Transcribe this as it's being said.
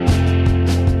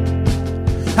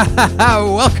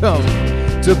Welcome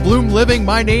to Bloom Living.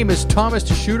 My name is Thomas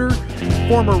DeShooter,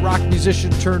 former rock musician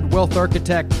turned wealth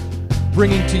architect,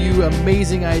 bringing to you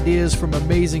amazing ideas from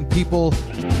amazing people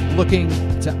looking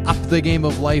to up the game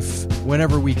of life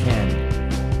whenever we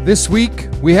can. This week,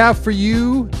 we have for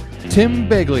you Tim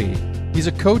Begley. He's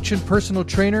a coach and personal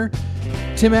trainer.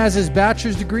 Tim has his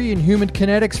bachelor's degree in human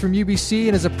kinetics from UBC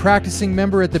and is a practicing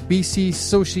member at the BC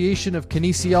Association of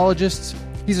Kinesiologists.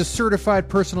 He's a certified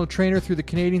personal trainer through the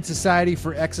Canadian Society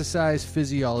for Exercise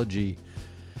Physiology.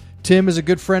 Tim is a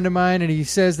good friend of mine, and he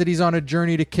says that he's on a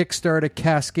journey to kickstart a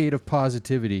cascade of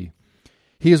positivity.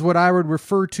 He is what I would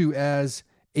refer to as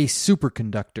a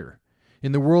superconductor.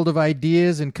 In the world of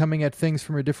ideas and coming at things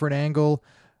from a different angle,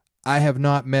 I have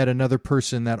not met another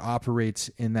person that operates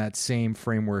in that same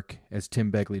framework as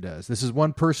Tim Begley does. This is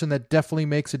one person that definitely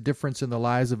makes a difference in the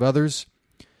lives of others.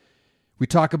 We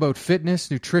talk about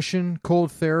fitness, nutrition,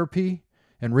 cold therapy,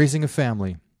 and raising a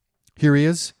family. Here he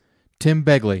is, Tim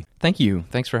Begley. Thank you.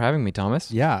 Thanks for having me,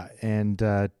 Thomas. Yeah, and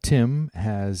Tim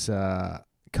has a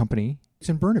company. It's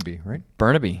in Burnaby, right?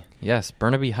 Burnaby, yes.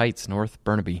 Burnaby Heights, North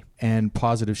Burnaby. And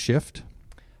Positive Shift.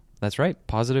 That's right.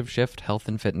 Positive Shift Health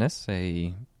and Fitness,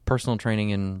 a personal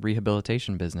training and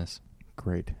rehabilitation business.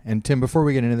 Great. And Tim, before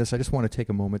we get into this, I just want to take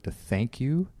a moment to thank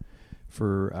you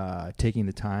for taking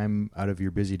the time out of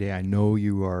your busy day. I know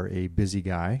you are a busy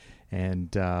guy,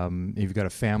 and you've got a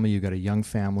family, you've got a young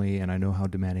family, and I know how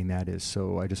demanding that is.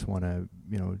 So I just want to,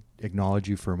 acknowledge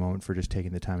you for a moment for just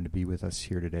taking the time to be with us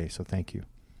here today. So thank you.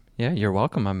 Yeah, you're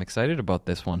welcome. I'm excited about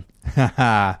this one.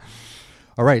 All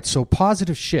right. So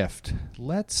Positive Shift.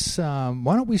 Let's. Why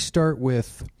don't we start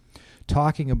with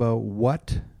talking about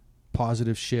what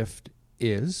Positive Shift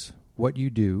is, what you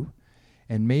do,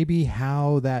 and maybe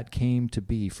how that came to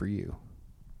be for you.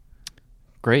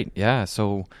 Great. Yeah.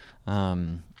 So,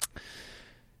 I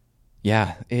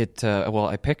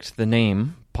picked the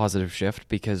name Positive Shift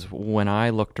because when I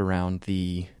looked around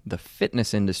the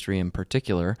fitness industry in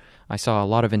particular, I saw a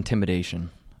lot of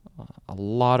intimidation. A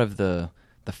lot of the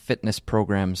fitness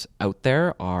programs out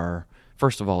there are,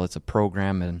 first of all, it's a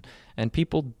program and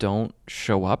people don't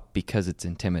show up because it's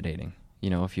intimidating.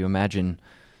 If you imagine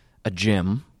a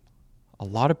gym, a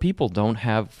lot of people don't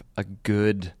have a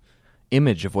good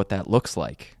image of what that looks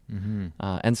like. Mm-hmm.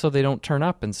 And so they don't turn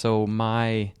up. And so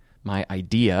my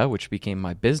idea, which became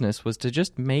my business, was to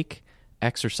just make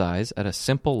exercise at a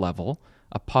simple level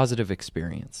a positive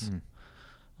experience.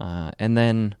 And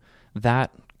then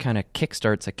that kind of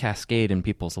kickstarts a cascade in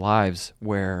people's lives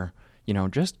where,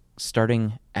 just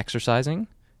starting exercising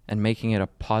and making it a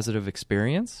positive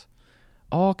experience,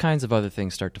 all kinds of other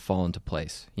things start to fall into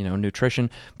place. Nutrition,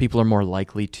 people are more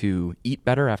likely to eat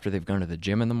better after they've gone to the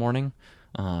gym in the morning.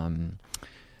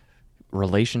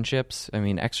 Relationships,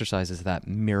 exercise is that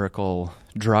miracle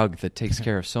drug that takes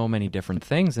care of so many different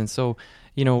things. And so,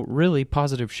 really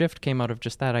Positive Shift came out of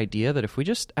just that idea that if we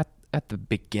just, at the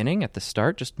beginning, at the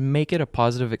start, just make it a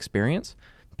positive experience,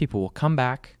 people will come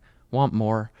back, want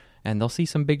more, and they'll see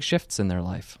some big shifts in their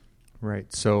life.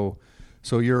 Right. So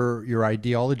your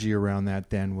ideology around that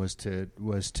then was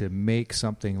to make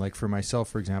something, like for myself,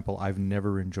 for example, I've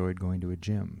never enjoyed going to a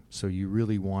gym. So you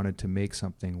really wanted to make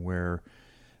something where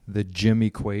the gym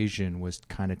equation was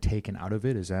kind of taken out of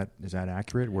it. Is that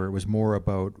accurate? Where it was more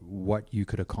about what you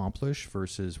could accomplish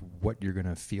versus what you're going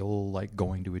to feel like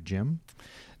going to a gym?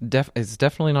 It's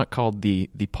definitely not called the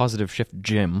Positive Shift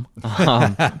Gym,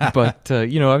 but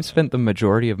I've spent the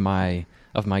majority of my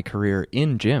career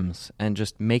in gyms and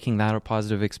just making that a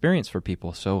positive experience for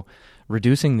people. So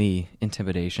reducing the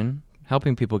intimidation,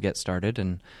 helping people get started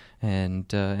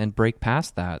and break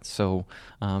past that. So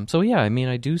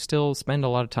I do still spend a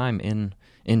lot of time in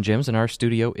gyms. In our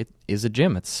studio, it is a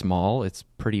gym. It's small. It's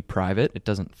pretty private. It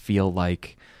doesn't feel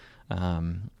like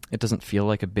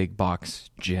a big box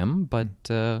gym, but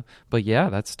yeah,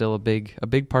 that's still a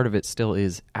big part of it still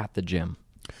is at the gym.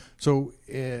 So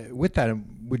with that,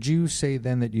 would you say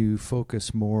then that you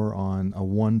focus more on a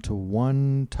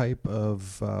one-to-one type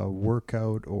of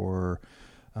workout, or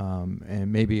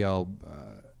and maybe I'll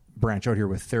branch out here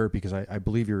with therapy because I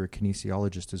believe you're a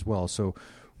kinesiologist as well. So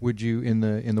would you, in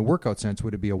the workout sense,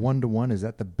 would it be a one-to-one? Is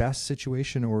that the best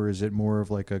situation, or is it more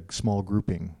of like a small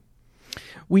grouping?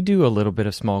 We do a little bit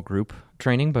of small group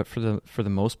training, but for the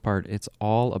most part, it's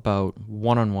all about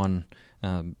one-on-one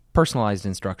personalized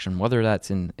instruction, whether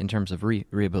that's in terms of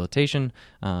rehabilitation.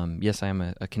 Yes, I am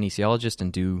a kinesiologist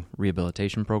and do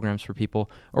rehabilitation programs for people,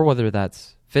 or whether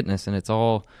that's fitness, and it's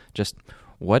all just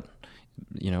what,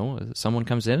 someone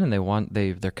comes in and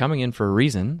they're coming in for a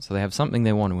reason, so they have something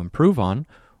they want to improve on.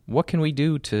 What can we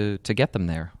do to get them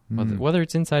there? whether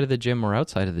it's inside of the gym or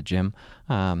outside of the gym.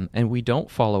 And we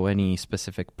don't follow any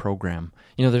specific program.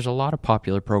 There's a lot of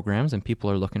popular programs, and people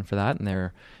are looking for that. And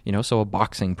they're, so a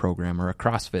boxing program or a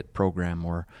CrossFit program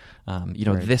or,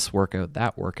 Right. this workout,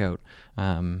 that workout.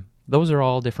 Those are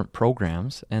all different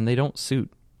programs, and they don't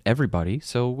suit everybody.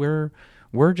 So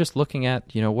we're just looking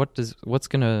at, what's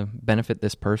going to benefit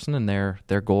this person and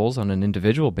their goals on an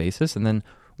individual basis, and then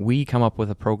we come up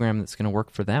with a program that's going to work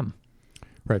for them.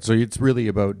 Right. So it's really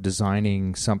about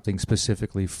designing something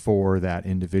specifically for that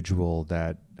individual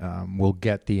that will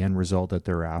get the end result that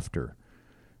they're after.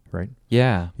 Right.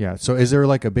 Yeah. Yeah. So is there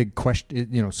like a big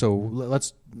question, so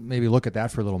let's maybe look at that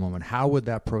for a little moment. How would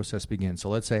that process begin? So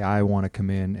let's say I want to come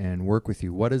in and work with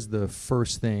you. What is the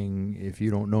first thing, if you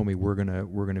don't know me, we're going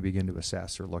to begin to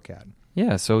assess or look at?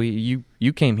 Yeah. So you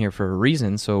came here for a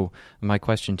reason. So my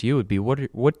question to you would be,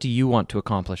 what do you want to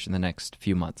accomplish in the next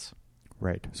few months?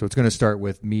 Right. So it's going to start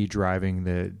with me driving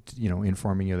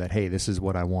informing you that, hey, this is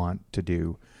what I want to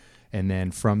do. And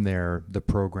then from there, the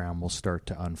program will start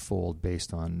to unfold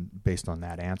based on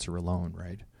that answer alone,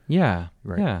 right? Yeah.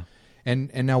 Right. Yeah. And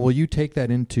now, will you take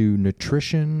that into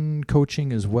nutrition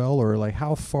coaching as well, or like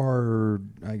how far,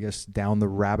 I guess, down the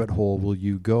rabbit hole will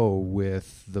you go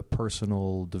with the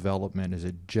personal development? Is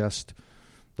it just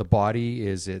the body?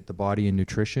 Is it the body and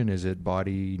nutrition? Is it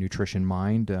body, nutrition,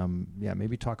 mind?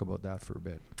 Maybe talk about that for a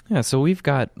bit. Yeah. So we've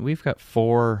got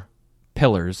 4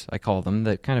 pillars, I call them,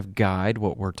 that kind of guide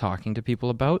what we're talking to people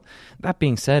about. That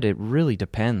being said, it really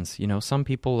depends. Some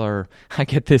people are, I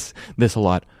get this a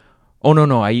lot. Oh,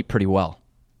 no, I eat pretty well.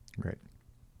 Right.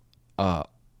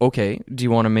 Okay, do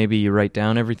you want to maybe write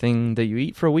down everything that you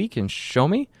eat for a week and show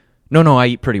me? No, I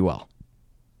eat pretty well.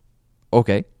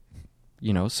 Okay.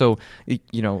 So,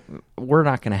 we're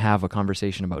not going to have a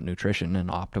conversation about nutrition and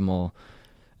optimal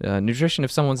nutrition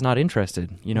if someone's not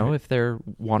interested. Right. If they're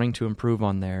wanting to improve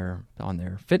on their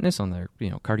fitness, on their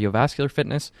cardiovascular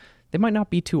fitness, they might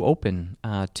not be too open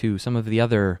to some of the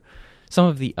other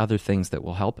things that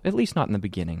will help, at least not in the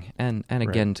beginning. And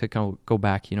again, Right. to go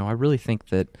back, I really think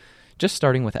that just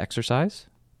starting with exercise,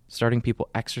 starting people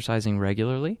exercising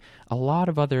regularly, a lot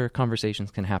of other conversations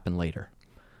can happen later.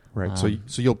 Right.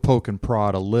 So you'll poke and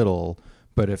prod a little,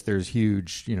 but if there's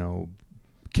huge,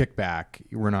 kickback,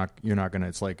 you're not going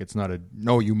to, it's not a,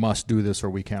 no, you must do this or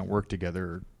we can't work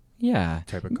together. Yeah.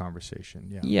 Type of conversation.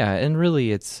 Yeah. Yeah. And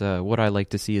really it's, what I like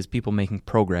to see is people making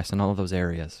progress in all of those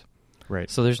areas. Right.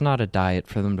 So there's not a diet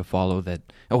for them to follow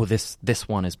that, this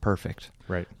one is perfect.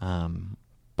 Right.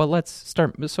 But let's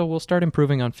start. So we'll start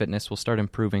improving on fitness. We'll start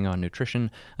improving on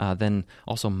nutrition. Then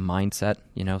also mindset,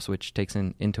 so which takes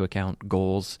into account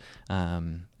goals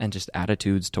and just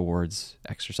attitudes towards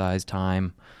exercise,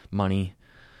 time, money,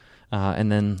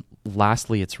 and then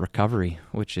lastly, it's recovery,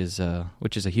 which is a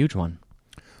huge one.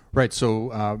 Right.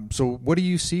 So what do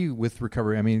you see with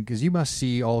recovery? I mean, because you must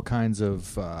see all kinds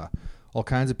of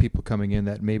people coming in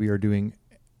that maybe are doing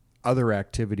other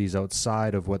activities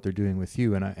outside of what they're doing with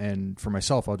you. And for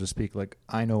myself, I'll just speak, like,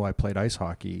 I know I played ice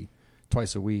hockey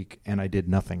twice a week and I did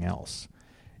nothing else.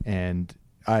 And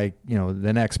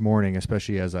the next morning,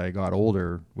 especially as I got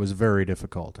older, was very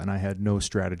difficult and I had no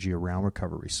strategy around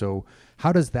recovery. So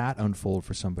how does that unfold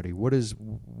for somebody? What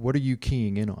are you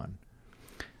keying in on?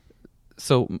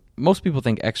 So most people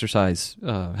think exercise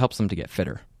helps them to get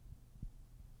fitter.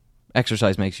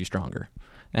 Exercise makes you stronger.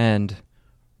 And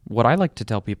what I like to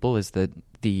tell people is that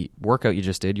the workout you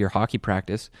just did, your hockey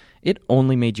practice, it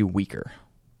only made you weaker.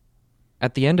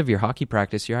 At the end of your hockey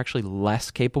practice, you're actually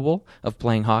less capable of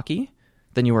playing hockey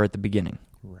than you were at the beginning.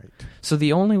 Right. So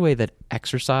the only way that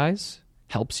exercise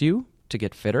helps you to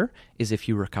get fitter is if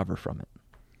you recover from it.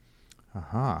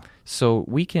 Uh-huh. So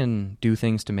we can do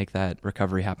things to make that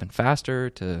recovery happen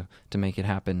faster, to make it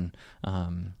happen,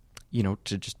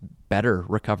 to just better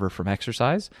recover from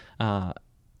exercise.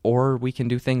 Or we can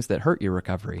do things that hurt your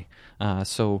recovery.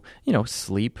 So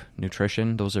sleep,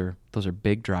 nutrition, those are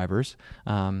big drivers.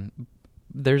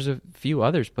 There's a few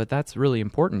others, but that's really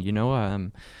important.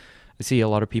 I see a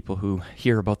lot of people who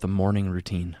hear about the morning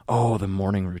routine. Oh, the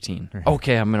morning routine.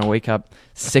 Okay, I'm going to wake up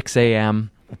 6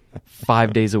 a.m.,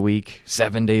 5 days a week,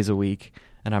 7 days a week,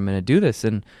 and I'm going to do this.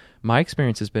 And my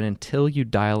experience has been, until you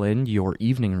dial in your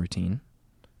evening routine,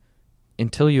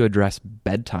 until you address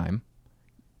bedtime,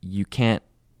 you can't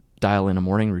dial in a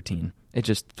morning routine. It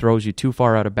just throws you too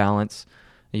far out of balance.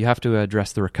 You have to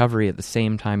address the recovery at the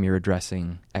same time you're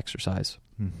addressing exercise.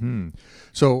 Mm-hmm.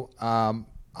 So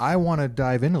I want to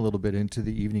dive in a little bit into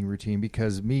the evening routine,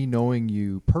 because me knowing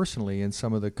you personally and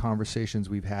some of the conversations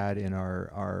we've had in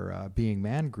our Being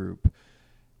Man group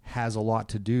has a lot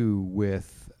to do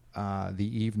with the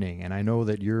evening, and I know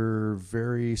that you're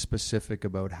very specific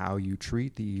about how you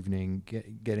treat the evening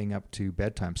getting up to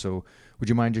bedtime. So would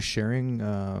you mind just sharing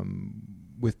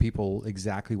with people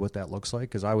exactly what that looks like?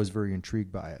 Because I was very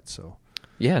intrigued by it. So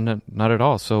yeah, no, not at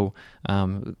all. So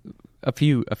a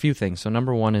few things. So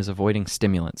number one is avoiding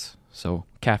stimulants. So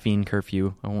caffeine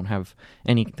curfew. I won't have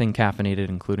anything caffeinated,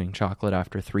 including chocolate,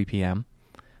 after 3 p.m.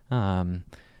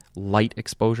 Light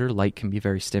exposure. Light can be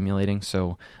very stimulating.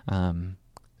 So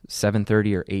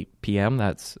 7:30 or 8 p.m.,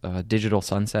 that's digital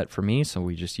sunset for me. So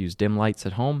we just use dim lights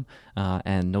at home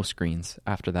and no screens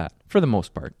after that, for the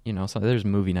most part. So there's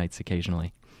movie nights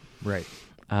occasionally. Right.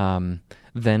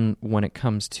 Then when it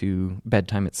comes to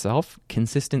bedtime itself,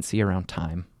 consistency around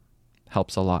time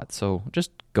helps a lot. So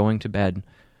just going to bed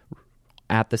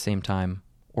at the same time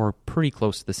or pretty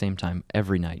close to the same time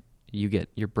every night.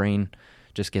 Your brain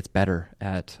just gets better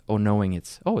at knowing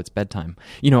it's bedtime.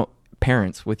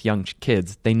 Parents with young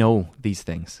kids, they know these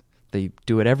things. They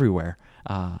do it everywhere.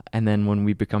 And then when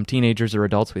we become teenagers or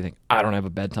adults, we think, I don't have a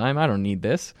bedtime. I don't need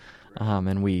this.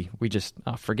 And we just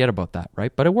forget about that,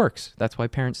 right? But it works. That's why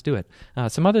parents do it.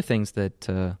 Some other things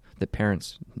that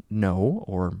parents know,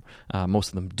 or most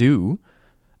of them do,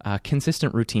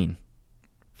 consistent routine.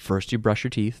 First you brush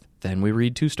your teeth, then we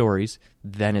read 2 stories,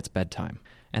 then it's bedtime.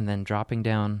 And then dropping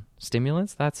down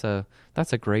stimulants, that's a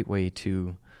great way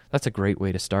to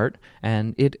start.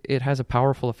 And it has a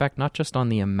powerful effect, not just on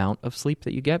the amount of sleep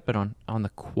that you get, but on the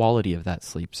quality of that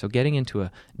sleep. So getting into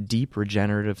a deep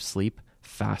regenerative sleep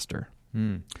faster.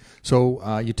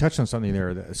 So you touched on something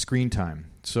there, the screen time.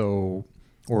 So,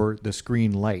 or the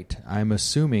screen light. I'm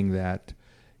assuming that,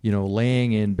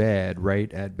 laying in bed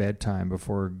right at bedtime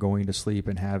before going to sleep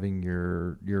and having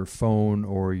your phone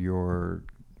or your,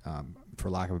 for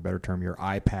lack of a better term, your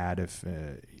iPad,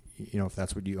 if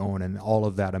that's what you own, and all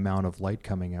of that amount of light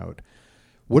coming out,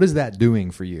 what is that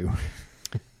doing for you?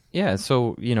 Yeah,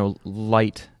 so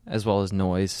light as well as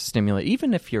noise stimulate.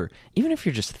 Even if you're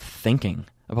just thinking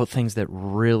about things that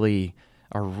really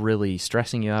are really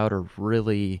stressing you out or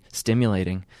really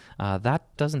stimulating, that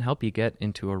doesn't help you get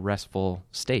into a restful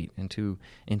state, into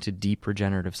deep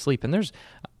regenerative sleep. And there's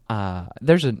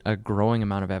a growing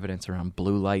amount of evidence around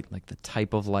blue light, like the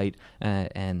type of light,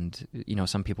 and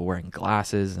some people wearing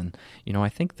glasses, and I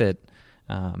think that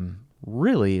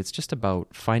really it's just about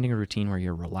finding a routine where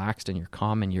you're relaxed and you're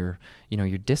calm and you're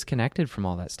disconnected from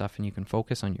all that stuff, and you can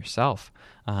focus on yourself.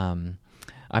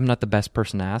 I'm not the best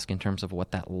person to ask in terms of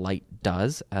what that light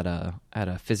does at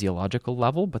a physiological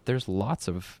level, but there's lots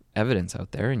of evidence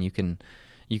out there, and you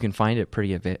can find it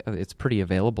it's pretty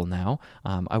available now.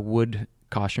 I would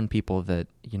caution people that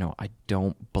I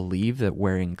don't believe that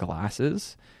wearing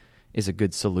glasses is a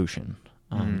good solution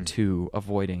to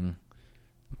avoiding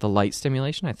the light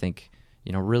stimulation. I think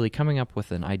really coming up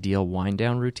with an ideal wind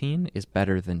down routine is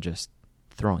better than just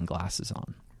throwing glasses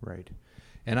on. Right.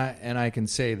 And I can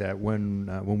say that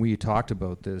when we talked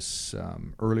about this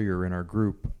earlier in our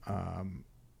group,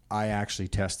 I actually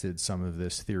tested some of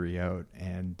this theory out,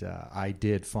 and I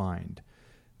did find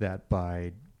that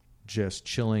by just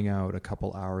chilling out a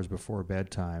couple hours before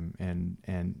bedtime,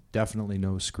 and definitely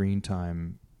no screen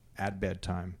time at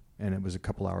bedtime, and it was a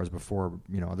couple hours before,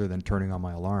 other than turning on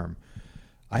my alarm,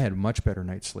 I had a much better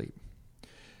night's sleep.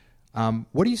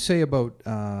 What do you say about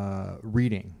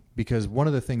reading? Because one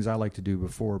of the things I like to do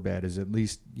before bed is at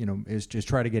least, is just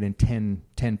try to get in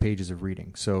 10 pages of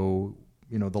reading. So,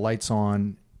 the light's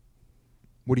on.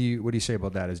 What do you say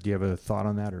about that? Do you have a thought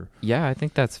on that? Or yeah, I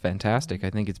think that's fantastic. I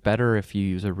think it's better if you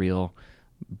use a real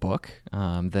book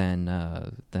than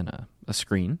a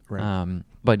screen. Right.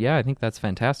 But yeah, I think that's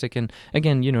fantastic. And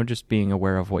again, just being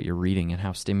aware of what you're reading and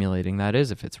how stimulating that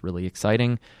is. If it's really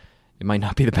exciting, it might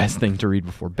not be the best thing to read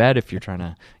before bed if you're trying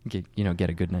to get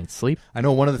a good night's sleep. I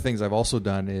know one of the things I've also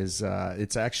done is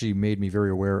it's actually made me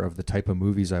very aware of the type of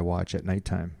movies I watch at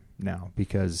nighttime now,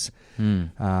 because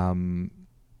in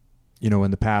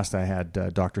the past I had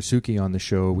Dr. Suki on the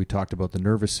show. We talked about the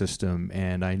nervous system,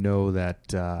 and I know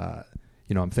that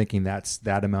I'm thinking that's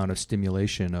that amount of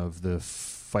stimulation of the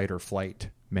fight or flight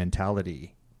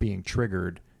mentality being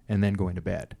triggered and then going to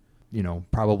bed.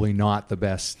 Probably not the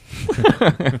best.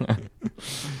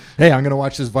 Hey, I'm going to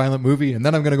watch this violent movie and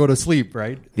then I'm going to go to sleep,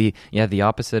 right? The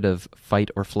opposite of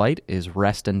fight or flight is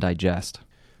rest and digest.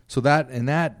 So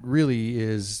that really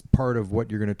is part of what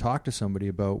you're going to talk to somebody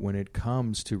about when it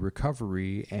comes to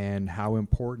recovery, and how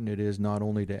important it is not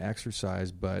only to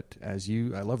exercise, but I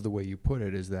love the way you put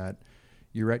it, is that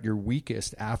you're at your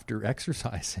weakest after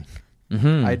exercising.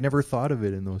 Mm-hmm. I'd never thought of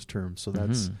it in those terms. So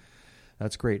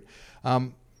that's great.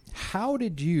 How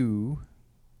did you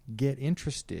get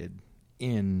interested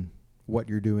in what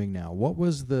you're doing now? What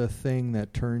was the thing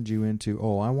that turned you into,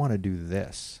 oh, I want to do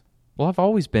this? Well, I've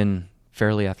always been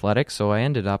fairly athletic, so I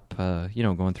ended up,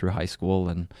 going through high school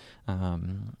and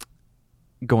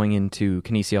going into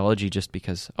kinesiology just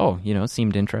because, it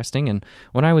seemed interesting. And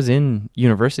when I was in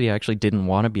university, I actually didn't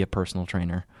want to be a personal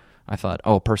trainer. I thought,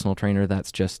 personal trainer,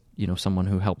 that's just, someone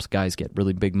who helps guys get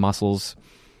really big muscles.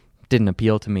 Didn't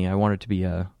appeal to me. I wanted to be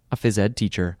a phys ed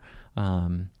teacher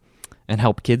and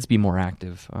help kids be more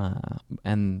active.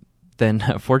 And then,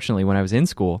 fortunately, when I was in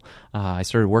school, I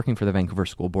started working for the Vancouver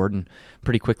School Board and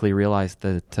pretty quickly realized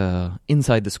that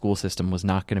inside the school system was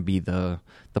not going to be the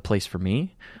place for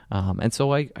me. And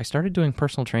so I started doing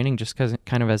personal training just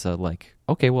kind of as a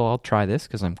I'll try this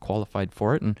because I'm qualified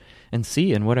for it and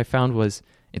see. And what I found was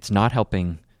it's not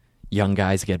helping young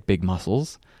guys get big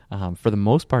muscles. For the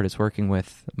most part, it's working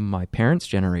with my parents'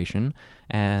 generation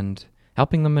and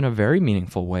helping them in a very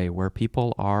meaningful way where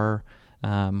people are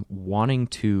wanting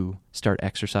to start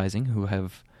exercising who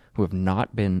have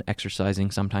not been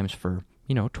exercising sometimes for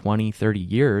 20, 30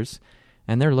 years,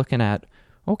 and they're looking at,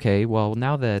 okay, well,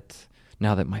 now that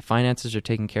my finances are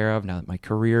taken care of, now that my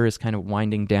career is kind of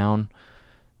winding down,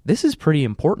 this is pretty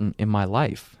important in my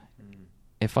life.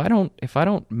 If I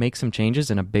don't make some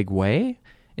changes in a big way,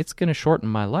 it's going to shorten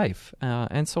my life.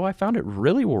 And so I found it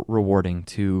really rewarding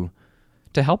to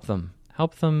help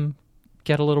them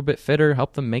get a little bit fitter,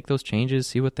 help them make those changes,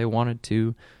 see what they wanted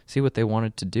to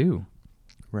do.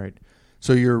 Right.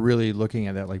 So you're really looking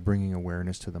at that, like bringing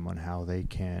awareness to them on how they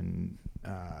can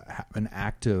have an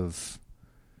active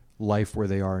life where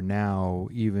they are now,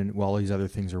 even while these other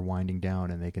things are winding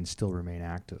down, and they can still remain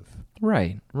active.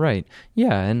 Right.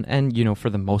 Yeah, and for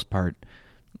the most part,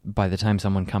 by the time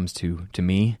someone comes to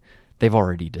me, they've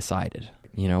already decided.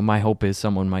 My hope is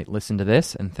someone might listen to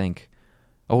this and think,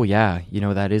 oh yeah,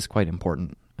 that is quite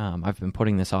important. I've been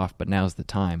putting this off, but now's the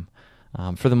time.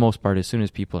 For the most part, as soon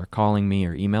as people are calling me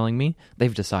or emailing me,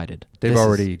 they've decided. They've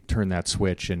already turned that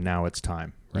switch, and now it's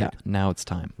time. Right? Yeah, now it's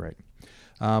time. Right.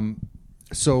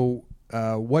 So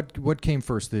what came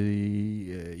first?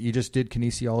 You just did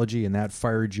kinesiology, and that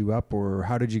fired you up, or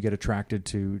how did you get attracted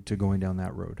to going down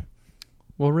that road?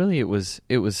 Well, really, it was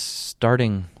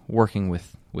starting working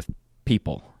with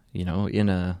people, in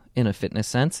a fitness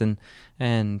sense,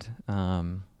 and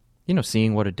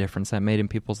seeing what a difference that made in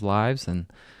people's lives. And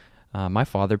my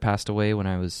father passed away when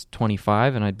I was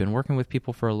 25, and I'd been working with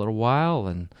people for a little while,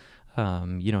 and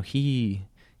he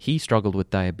struggled with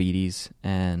diabetes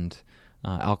and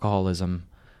alcoholism.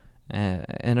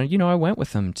 And I went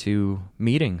with him to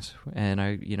meetings,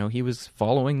 and he was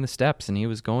following the steps, and he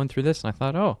was going through this, and I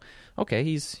thought, oh, okay,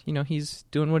 he's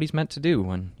doing what he's meant to do.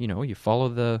 And you follow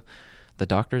the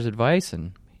doctor's advice,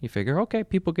 and you figure, okay,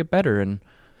 people get better. And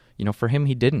for him,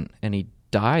 he didn't, and he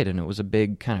died, and it was a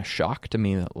big kind of shock to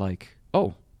me that, like,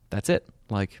 oh, that's it.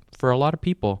 Like, for a lot of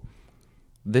people,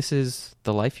 this is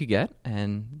the life you get,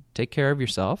 and take care of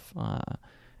yourself,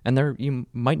 and you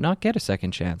might not get a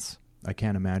second chance. I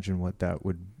can't imagine what that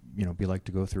would, be like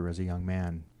to go through as a young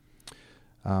man.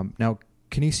 Now,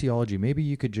 kinesiology, maybe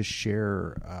you could just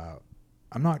share,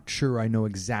 I'm not sure I know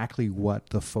exactly what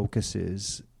the focus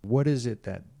is. What is it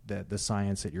that the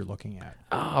science that you're looking at?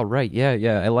 Oh, right.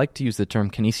 Yeah. I like to use the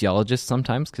term kinesiologist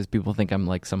sometimes because people think I'm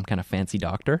like some kind of fancy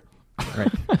doctor.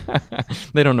 Right.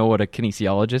 They don't know what a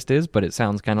kinesiologist is, but it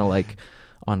sounds kind of like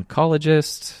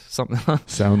oncologist, something.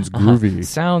 Sounds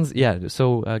groovy. Yeah.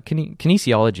 So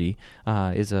kinesiology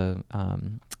is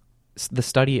the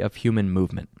study of human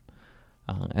movement.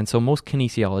 And so most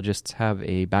kinesiologists have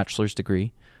a bachelor's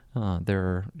degree. There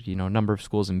are, a number of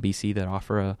schools in BC that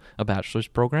offer a bachelor's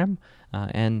program,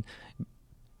 and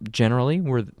generally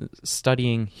we're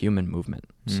studying human movement.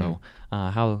 So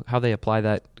how they apply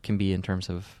that can be in terms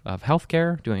of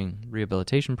healthcare, doing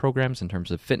rehabilitation programs, in terms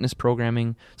of fitness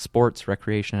programming, sports,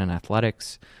 recreation, and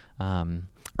athletics,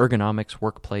 ergonomics,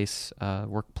 workplace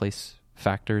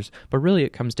factors. But really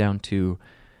it comes down to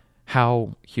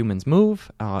how humans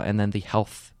move, and then the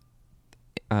health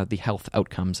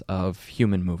outcomes of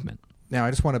human movement. Now, I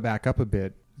just want to back up a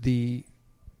bit.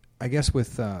 I guess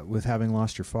with having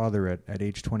lost your father at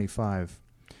age 25,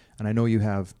 and I know you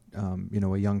have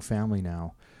a young family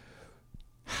now,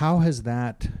 how has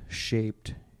that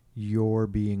shaped your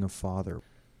being a father?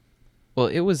 Well,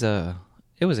 it was a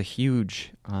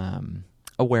huge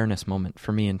awareness moment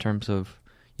for me in terms of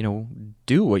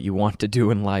do what you want to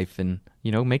do in life and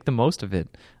make the most of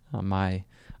it. My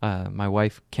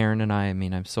wife Karen and I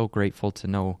mean, I'm so grateful to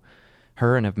know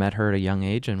her and have met her at a young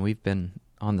age, and we've been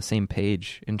on the same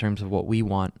page in terms of what we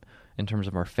want in terms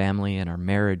of our family and our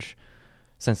marriage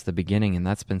since the beginning, and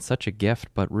that's been such a gift.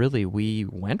 But really, we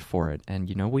went for it, and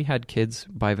we had kids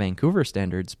by Vancouver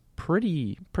standards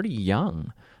pretty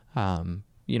young.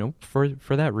 For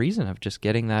that reason of just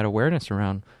getting that awareness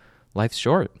around life's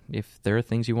short. If there are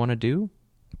things you want to do,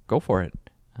 go for it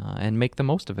and make the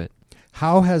most of it.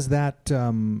 How has that,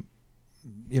 along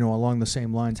the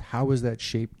same lines, how has that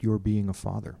shaped your being a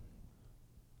father?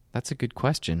 That's a good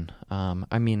question. I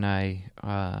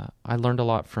learned a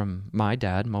lot from my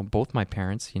dad, both my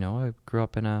parents. I grew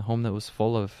up in a home that was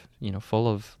full of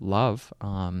love.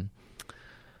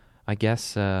 I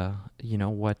guess,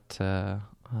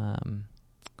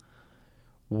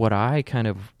 what I kind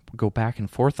of go back and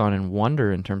forth on and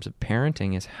wonder in terms of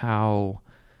parenting is how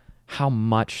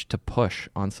much to push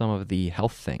on some of the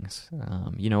health things.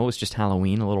 It was just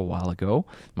Halloween a little while ago.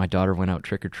 My daughter went out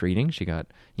trick-or-treating. She got,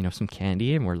 some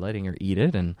candy, and we're letting her eat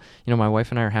it. And, my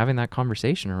wife and I are having that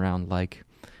conversation around,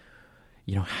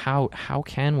 how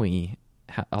can we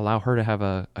allow her to have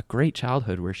a great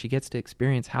childhood where she gets to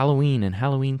experience Halloween and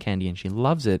Halloween candy, and she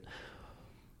loves it,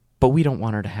 but we don't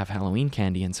want her to have Halloween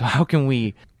candy. And so how can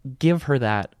we give her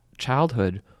that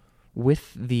childhood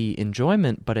with the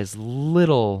enjoyment, but as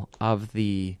little of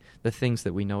the things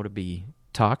that we know to be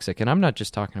toxic? And I'm not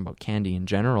just talking about candy in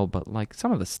general, but like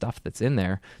some of the stuff that's in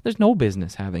there, there's no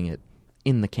business having it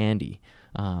in the candy.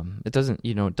 It doesn't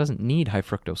need high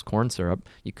fructose corn syrup.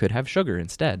 You could have sugar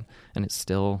instead, and it's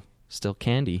still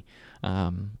candy.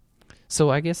 So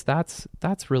I guess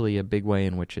that's really a big way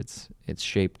in which it's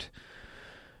shaped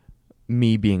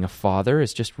me being a father,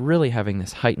 is just really having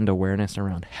this heightened awareness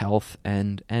around health,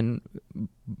 and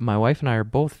my wife and I are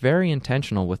both very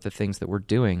intentional with the things that we're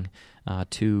doing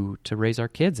to raise our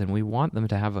kids, and we want them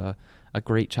to have a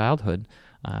great childhood,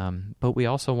 but we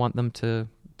also want them to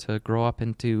grow up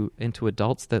into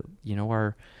adults that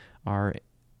are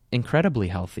incredibly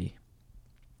healthy.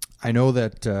 I know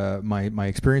that my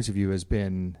experience of you has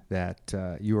been that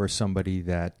you are somebody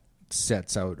that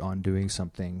sets out on doing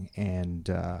something and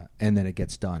then it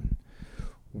gets done.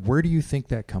 Where do you think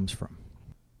that comes from?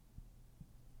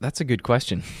 That's a good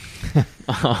question.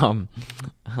 I'm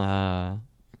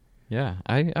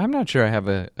not sure I have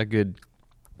a good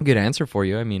answer for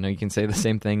you. I mean, you can say the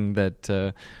same thing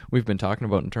that we've been talking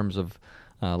about in terms of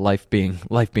life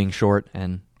being short,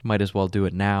 and might as well do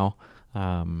it now.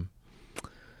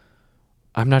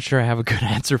 I'm not sure I have a good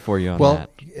answer for you on that. Well,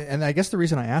 and I guess the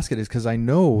reason I ask it is because I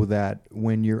know that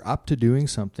when you're up to doing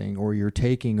something, or you're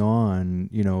taking on,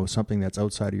 something that's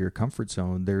outside of your comfort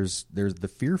zone, there's the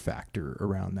fear factor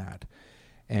around that.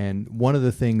 And one of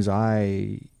the things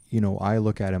I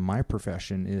look at in my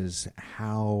profession is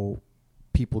how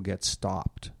people get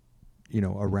stopped,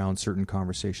 around certain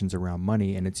conversations around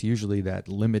money, and it's usually that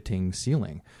limiting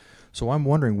ceiling. So I'm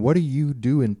wondering, what do you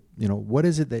do, and what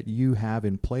is it that you have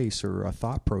in place, or a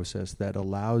thought process that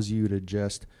allows you to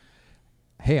just,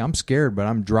 hey, I'm scared, but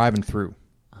I'm driving through?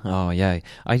 Oh yeah,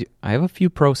 I have a few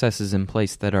processes in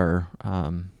place that are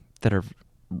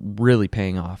really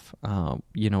paying off.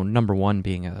 Number one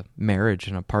being a marriage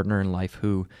and a partner in life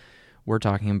who we're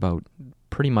talking about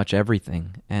pretty much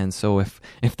everything, and so if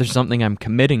there's something I'm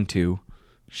committing to,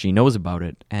 she knows about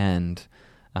it, and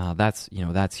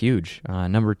that's huge.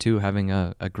 Number two, having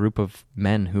a group of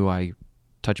men who I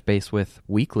touch base with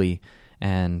weekly,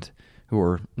 and who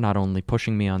are not only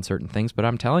pushing me on certain things, but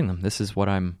I'm telling them this is what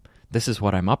I'm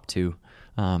up to.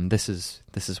 This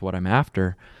is what I'm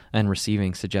after, and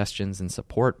receiving suggestions and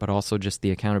support, but also just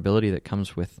the accountability that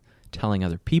comes with telling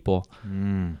other people.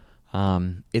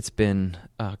 It's been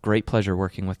a great pleasure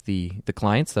working with the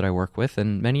clients that I work with,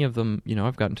 and many of them,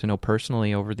 I've gotten to know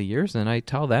personally over the years, and I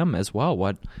tell them as well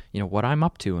what I'm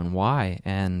up to and why.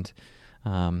 And,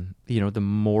 the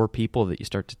more people that you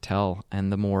start to tell,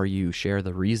 and the more you share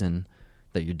the reason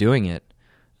that you're doing it,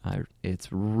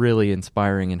 it's really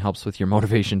inspiring and helps with your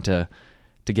motivation to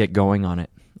get going on it.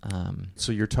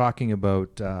 So you're talking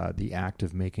about the act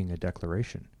of making a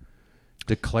declaration,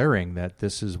 declaring that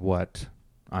this is what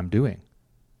I'm doing.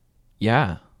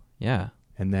 Yeah.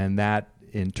 And then that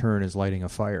in turn is lighting a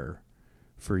fire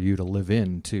for you to live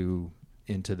into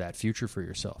that future for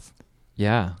yourself.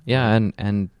 Yeah.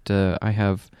 And I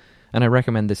have, and I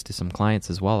recommend this to some clients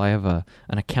as well. I have an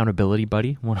accountability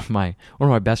buddy, one of my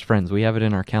best friends. We have it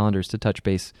in our calendars to touch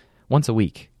base once a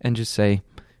week and just say,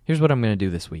 here's what I'm going to do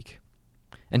this week,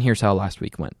 and here's how last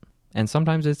week went. And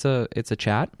sometimes it's a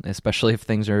chat, especially if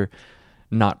things are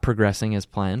not progressing as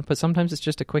planned, but sometimes it's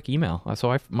just a quick email.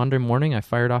 So Monday morning, I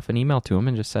fired off an email to him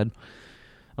and just said,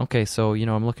 okay, so,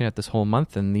 I'm looking at this whole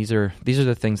month, and these are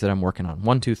the things that I'm working on.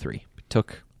 1, 2, 3. It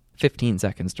took 15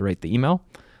 seconds to write the email.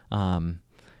 And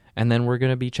then we're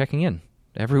going to be checking in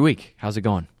every week. How's it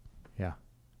going? Yeah.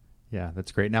 Yeah,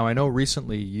 that's great. Now, I know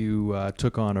recently you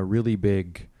took on a really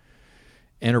big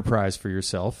enterprise for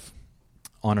yourself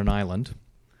on an island.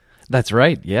 That's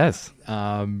right, yes.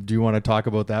 Do you want to talk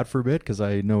about that for a bit? Because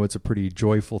I know it's a pretty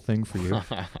joyful thing for you.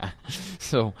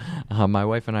 So my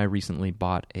wife and I recently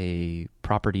bought a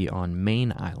property on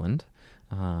Main Island,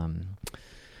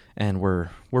 and we're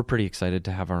pretty excited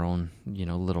to have our own,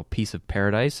 little piece of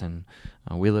paradise. And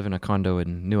we live in a condo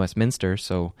in New Westminster,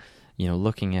 so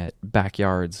looking at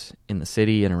backyards in the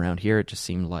city and around here, it just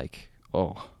seemed like,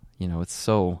 it's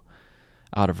so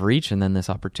out of reach. And then this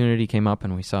opportunity came up,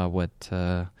 and we saw what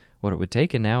it would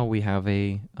take, and now we have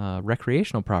a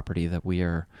recreational property that we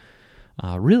are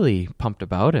really pumped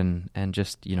about, and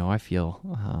just I feel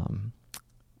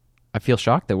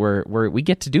shocked that we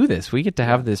get to do this. We get to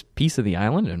have this piece of the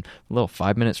island and a little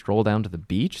 5-minute stroll down to the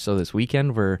beach. So this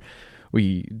weekend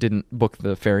we didn't book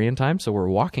the ferry in time, so we're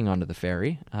walking onto the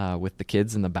ferry with the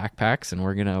kids in the backpacks, and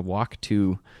we're gonna walk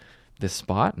to this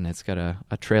spot, and it's got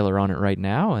a trailer on it right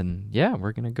now, and yeah,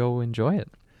 we're gonna go enjoy it.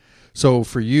 So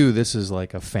for you, this is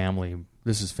like family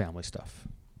stuff.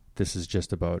 This is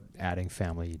just about adding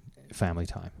family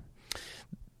time.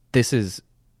 This is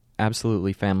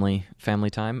absolutely family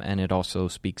time, and it also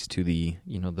speaks to the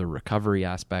the recovery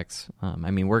aspects.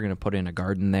 We're going to put in a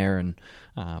garden there, and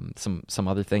some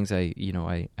other things. I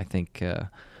think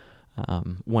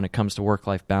when it comes to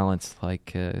work-life balance,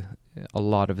 like a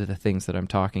lot of the things that I'm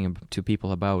talking to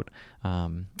people about,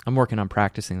 I'm working on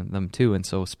practicing them too. And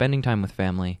so spending time with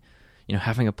family,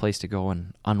 having a place to go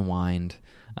and unwind,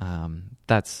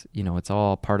 that's it's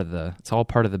all part of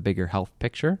the bigger health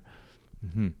picture.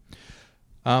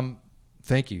 Mm-hmm.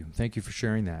 Thank you for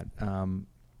sharing that.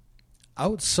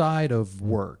 Outside of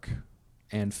work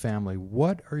and family,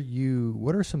 what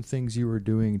are some things you are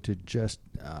doing to just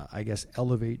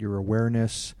elevate your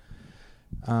awareness?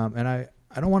 And I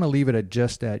don't want to leave it at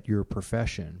your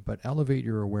profession, but elevate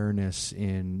your awareness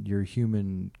in your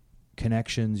human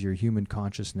connections, your human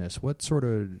consciousness. What sort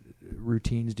of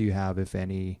routines do you have, if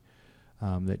any,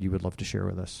 that you would love to share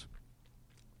with us?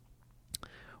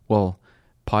 Well,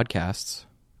 podcasts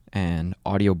and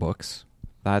audiobooks,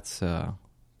 that's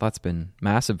been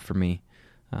massive for me,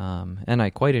 and I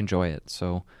quite enjoy it.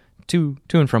 So to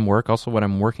and from work, also when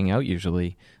I'm working out,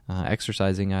 usually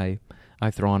exercising, I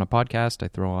throw on a podcast, I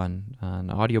throw on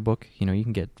an audiobook. You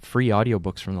can get free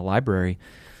audiobooks from the library,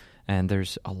 and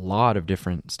there's a lot of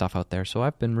different stuff out there. So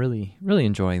I've been really, really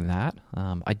enjoying that.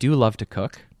 I do love to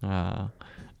cook.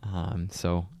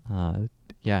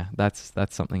 Yeah, that's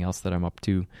something else that I'm up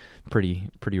to pretty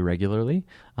regularly.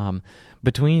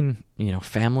 Between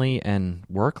family and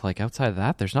work, like outside of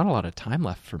that, there's not a lot of time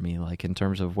left for me. Like in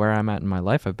terms of where I'm at in my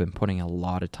life, I've been putting a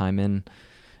lot of time in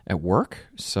at work,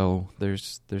 so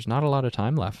there's not a lot of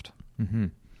time left. Mm-hmm.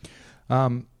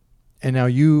 And now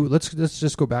let's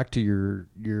just go back to your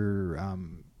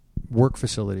work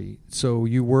facility. So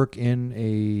you work in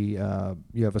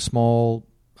you have a small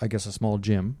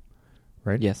gym,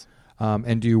 right? Yes.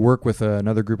 And do you work with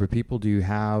another group of people? Do you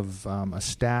have a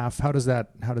staff? How does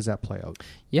that play out?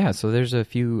 Yeah, so there's a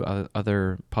few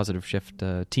other Positive Shift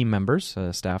team members,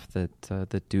 staff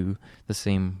that do the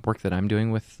same work that I'm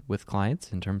doing with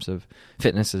clients in terms of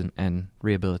fitness and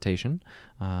rehabilitation.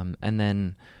 And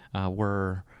then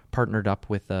we're partnered up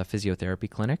with a physiotherapy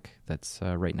clinic that's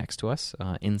right next to us,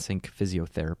 InSync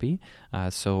Physiotherapy.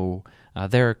 So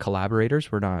they're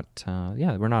collaborators. We're not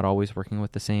always working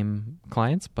with the same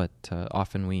clients, but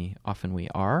often we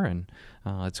are, and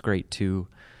it's great to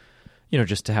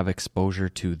just to have exposure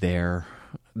to their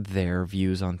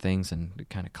views on things and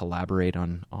kind of collaborate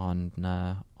on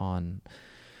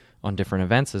different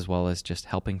events, as well as just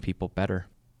helping people better.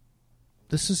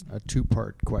 This is a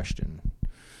two-part question.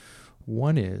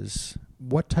 One is,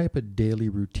 what type of daily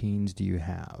routines do you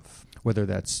have? Whether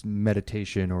that's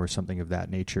meditation or something of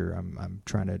that nature, I'm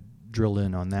trying to drill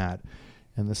in on that.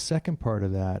 And the second part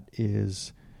of that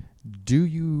is,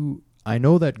 I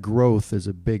know that growth is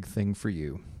a big thing for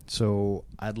you, so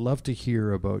I'd love to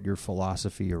hear about your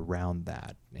philosophy around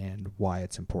that and why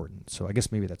it's important. So I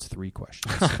guess maybe that's 3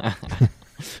 questions.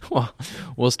 Well,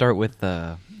 we'll start with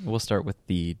the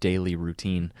daily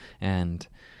routine, and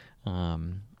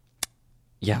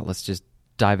let's just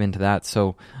dive into that.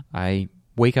 So I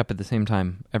wake up at the same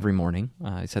time every morning.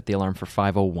 I set the alarm for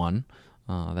 5:01.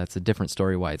 That's a different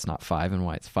story why it's not 5 and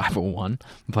why it's 5:01.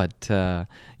 But the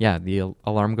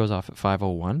alarm goes off at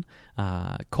 5:01.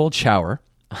 Cold shower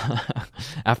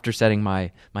after setting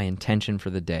my intention for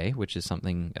the day, which is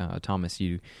something Thomas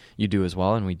you do as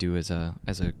well, and we do as a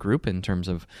group in terms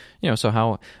of so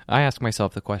how I ask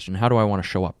myself the question, how do I want to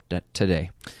show up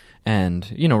today?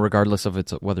 And, regardless of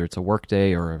whether it's a work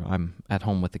day or I'm at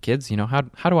home with the kids,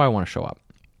 how do I want to show up?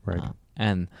 Right.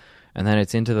 And then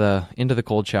it's into the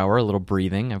cold shower, a little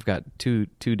breathing. I've got two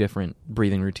different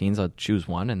breathing routines. I'll choose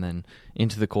one, and then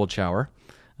into the cold shower.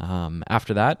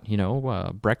 After that,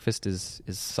 breakfast is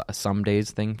a some days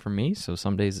thing for me. So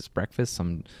some days it's breakfast,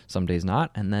 some days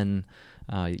not, and then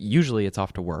usually it's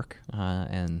off to work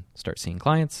and start seeing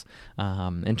clients.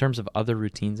 In terms of other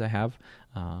routines I have,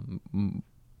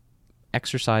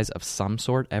 exercise of some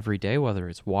sort every day, whether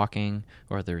it's walking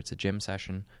or whether it's a gym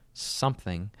session,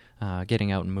 something,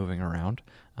 getting out and moving around.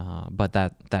 But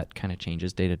that kind of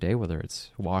changes day to day, whether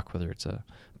it's walk, whether it's a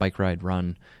bike ride,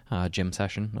 run, gym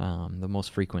session. The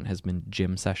most frequent has been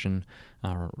gym session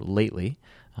lately.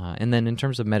 And then in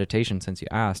terms of meditation, since you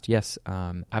asked, yes,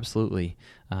 absolutely.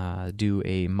 Do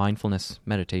a mindfulness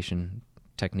meditation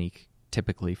technique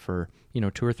typically for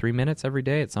 2 or 3 minutes every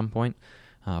day at some point.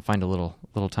 Find a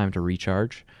little time to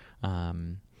recharge.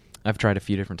 I've tried a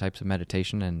few different types of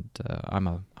meditation, and I'm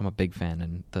a big fan.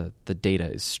 And the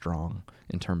data is strong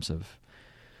in terms of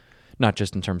not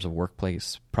just in terms of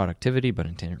workplace productivity, but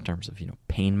in terms of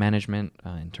pain management,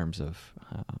 in terms of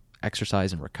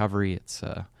exercise and recovery.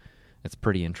 It's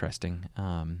pretty interesting.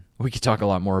 We could talk a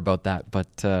lot more about that, but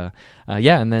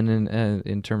yeah. And then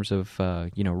in terms of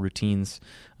routines.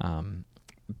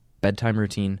 Bedtime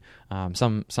routine.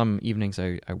 Some evenings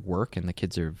I work and the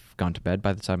kids have gone to bed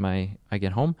by the time I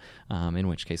get home, in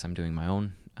which case I'm doing my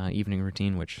own evening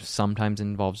routine, which sometimes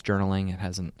involves journaling. I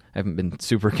haven't been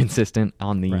super consistent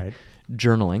on the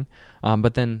journaling.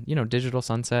 But then, digital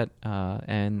sunset.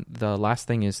 And the last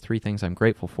thing is 3 things I'm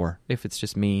grateful for. If it's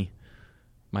just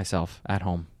myself at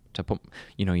home to put,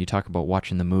 you talk about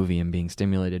watching the movie and being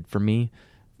stimulated. For me,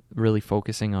 really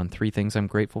focusing on 3 things I'm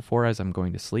grateful for as I'm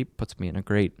going to sleep puts me in a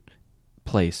great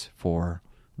place for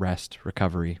rest,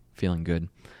 recovery, feeling good.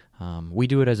 We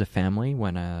do it as a family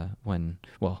when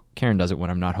Karen does it when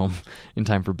I'm not home in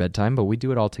time for bedtime, but we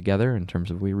do it all together in terms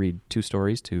of we read 2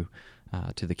 stories to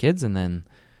the kids, and then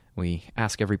we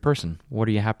ask every person, what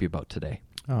are you happy about today?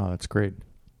 Oh, that's great.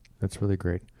 That's really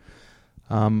great.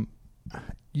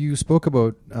 You spoke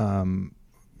about,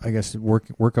 I guess,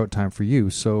 workout time for you.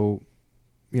 So,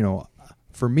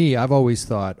 for me, I've always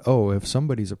thought, if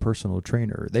somebody's a personal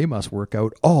trainer, they must work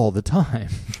out all the time.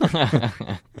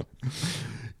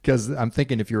 Because I'm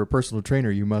thinking if you're a personal trainer,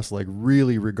 you must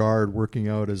really regard working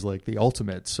out as the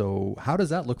ultimate. So how does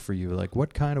that look for you?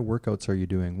 What kind of workouts are you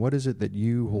doing? What is it that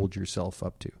you hold yourself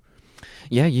up to?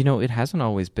 Yeah, it hasn't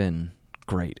always been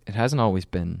great. It hasn't always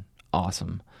been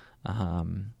awesome.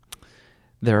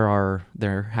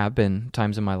 There have been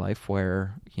times in my life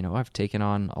where, I've taken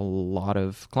on a lot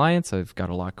of clients. I've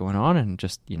got a lot going on, and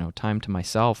just, time to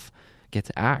myself gets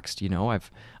axed.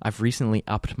 I've recently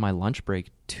upped my lunch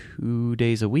break 2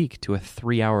 days a week to a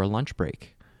 3-hour lunch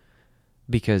break.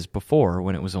 Because before,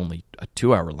 when it was only a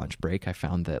 2-hour lunch break, I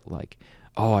found that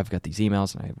I've got these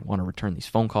emails and I want to return these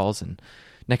phone calls, and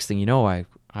next thing you know,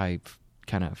 I've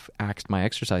kind of axed my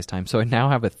exercise time. So I now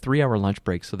have a 3-hour lunch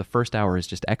break. So the first hour is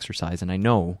just exercise. And I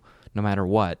know no matter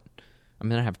what, I'm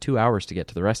going to have 2 hours to get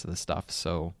to the rest of the stuff.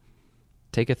 So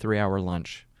take a 3-hour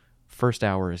lunch. First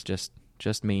hour is just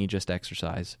me, just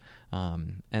exercise.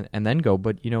 And then go.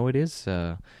 But, it is,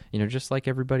 just like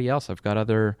everybody else, I've got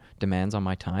other demands on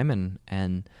my time,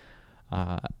 and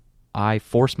I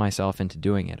force myself into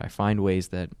doing it. I find ways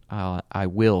that I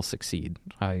will succeed.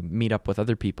 I meet up with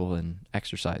other people and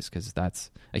exercise, because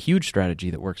that's a huge strategy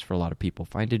that works for a lot of people.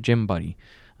 Find a gym buddy.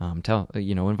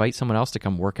 Invite someone else to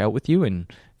come work out with you,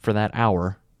 and for that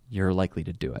hour, you're likely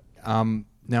to do it.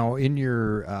 Now, in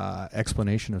your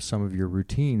explanation of some of your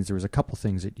routines, there was a couple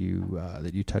things that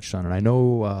you touched on, and I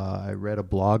know I read a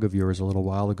blog of yours a little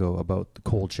while ago about the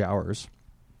cold showers.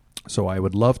 So I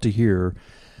would love to hear.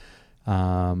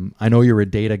 I know you're a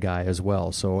data guy as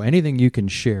well, so anything you can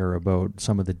share about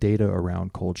some of the data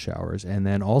around cold showers, and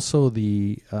then also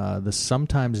the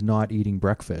sometimes not eating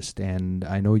breakfast. And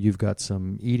I know you've got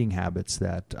some eating habits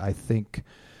that I think,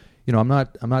 I'm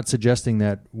not suggesting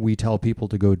that we tell people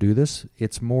to go do this.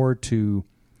 It's more to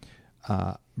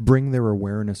bring their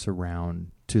awareness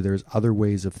around to there's other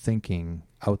ways of thinking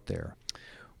out there.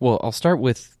 Well, I'll start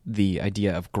with the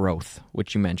idea of growth,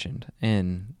 which you mentioned,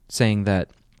 and saying that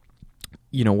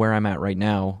where I'm at right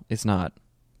now is not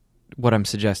what I'm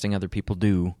suggesting other people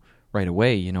do right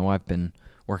away. I've been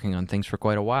working on things for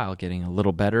quite a while, getting a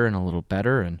little better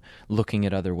and looking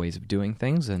at other ways of doing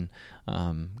things. And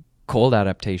cold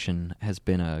adaptation has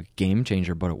been a game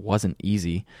changer, but it wasn't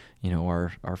easy.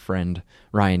 Our friend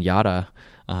Ryan Yada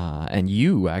and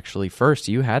you actually first,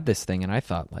 you had this thing, and I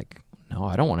thought no,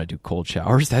 I don't want to do cold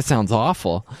showers. That sounds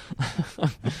awful.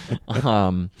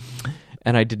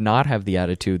 And I did not have the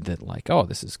attitude that like, oh,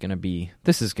 this is gonna be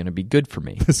good for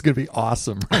me. This is going to be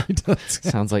awesome, right?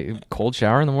 Sounds like cold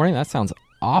shower in the morning. That sounds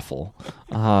awful.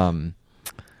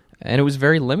 And it was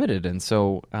very limited. And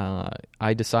so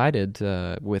I decided,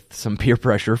 with some peer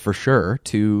pressure for sure,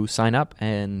 to sign up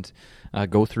and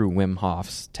go through Wim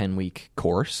Hof's 10-week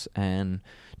course and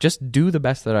just do the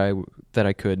best that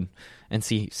I could and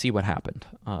see what happened.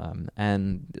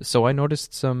 And so I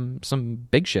noticed some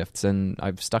big shifts, and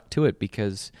I've stuck to it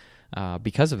because of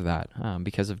that,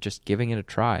 because of just giving it a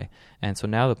try. And so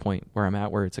now the point where I'm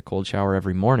at, where it's a cold shower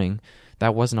every morning,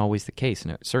 that wasn't always the case,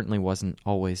 and it certainly wasn't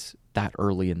always that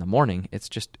early in the morning.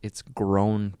 It's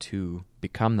grown to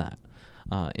become that.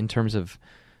 In terms of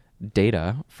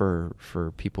data for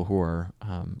people who are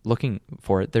looking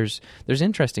for it, there's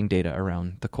interesting data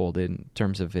around the cold in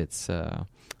terms of its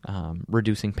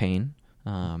reducing pain.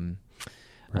 Right.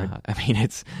 I mean,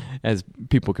 it's, as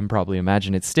people can probably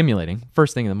imagine, it's stimulating.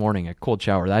 First thing in the morning, a cold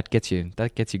shower that gets you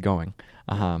going.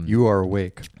 You are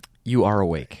awake. You are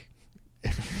awake.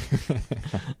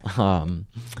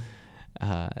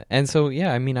 And so,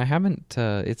 yeah, I mean, I haven't.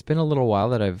 It's been a little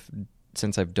while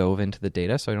since I've dove into the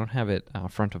data, so I don't have it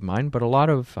front of mind. But a lot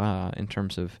of, in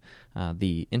terms of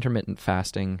the intermittent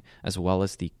fasting as well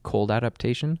as the cold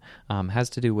adaptation, has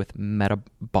to do with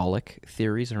metabolic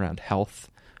theories around health,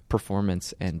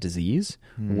 performance, and disease,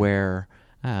 where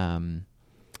a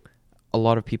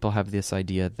lot of people have this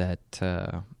idea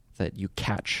that you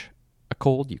catch a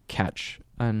cold, you catch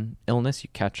an illness, you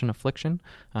catch an affliction,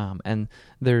 and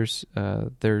there's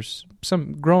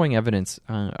some growing evidence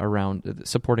around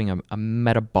supporting a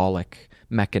metabolic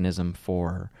mechanism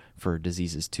for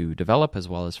diseases to develop, as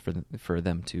well as for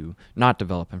them to not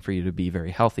develop, and for you to be very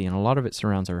healthy. And a lot of it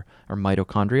surrounds our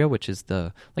mitochondria, which is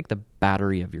the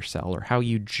battery of your cell, or how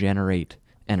you generate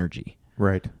energy.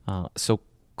 Right. So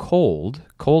cold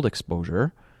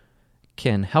exposure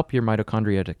can help your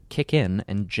mitochondria to kick in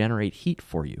and generate heat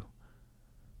for you.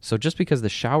 So just because the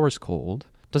shower's cold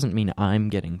doesn't mean I'm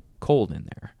getting cold in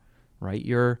there, right?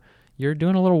 You're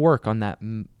doing a little work on that,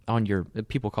 on your,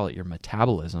 people call it your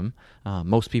metabolism.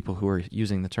 Most people who are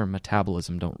using the term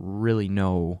metabolism don't really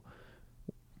know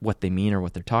what they mean or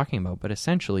what they're talking about. But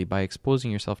essentially, by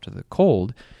exposing yourself to the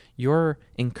cold, you're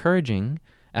encouraging,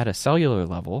 at a cellular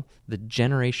level, the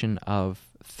generation of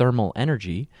thermal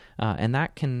energy, and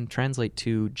that can translate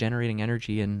to generating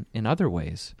energy in other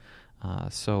ways.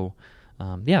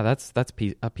 Yeah, that's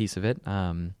a piece of it.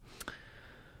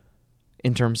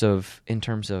 In terms of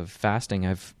fasting,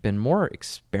 I've been more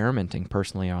experimenting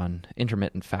personally on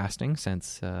intermittent fasting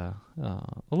since a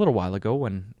little while ago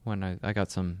when I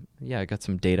got some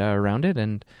data around it,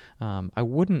 and I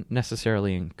wouldn't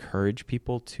necessarily encourage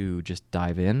people to just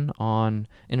dive in on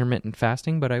intermittent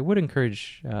fasting, but I would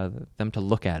encourage them to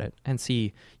look at it and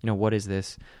see, what is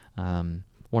this.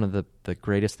 One of the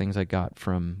greatest things I got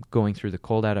from going through the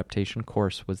cold adaptation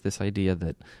course was this idea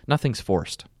that nothing's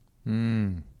forced.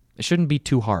 It shouldn't be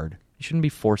too hard. You shouldn't be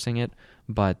forcing it,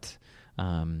 but,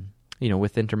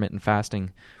 with intermittent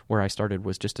fasting, where I started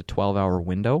was just a 12-hour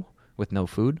window with no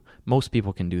food. Most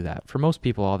people can do that. For most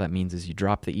people, all that means is you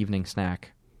drop the evening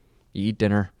snack, you eat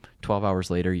dinner, 12 hours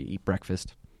later, you eat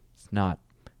breakfast. It's not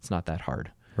that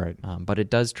hard. Right. But it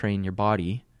does train your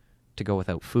body to go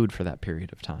without food for that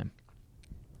period of time.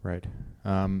 Right.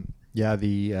 Yeah,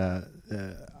 the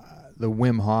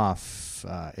Wim Hof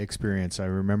experience, I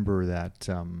remember that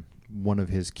one of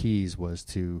his keys was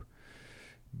to,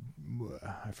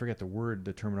 I forget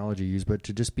the terminology used, but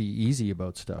to just be easy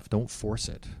about stuff. Don't force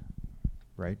it,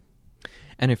 right?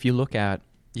 And if you look at,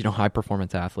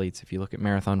 high-performance athletes, if you look at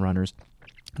marathon runners,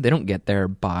 they don't get there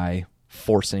by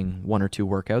forcing one or two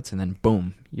workouts and then,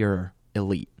 boom, you're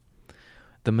elite.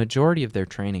 The majority of their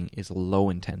training is low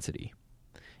intensity.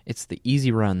 It's the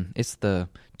easy run. It's the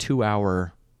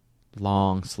 2-hour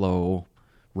long, slow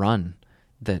run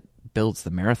that builds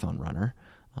the marathon runner.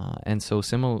 And so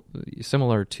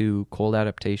similar to cold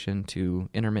adaptation, to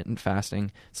intermittent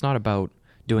fasting, it's not about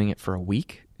doing it for a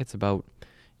week. It's about,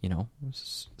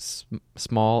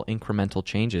 small incremental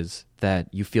changes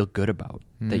that you feel good about,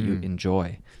 that you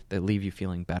enjoy, that leave you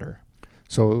feeling better.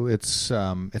 So it's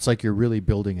like you're really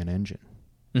building an engine.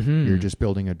 Mm-hmm. You're just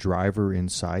building a driver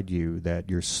inside you that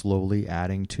you're slowly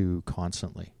adding to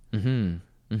constantly. Mm-hmm.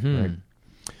 Mm-hmm.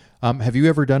 Right. Have you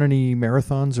ever done any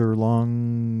marathons or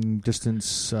long distance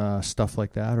stuff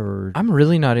like that? Or I'm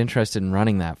really not interested in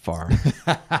running that far.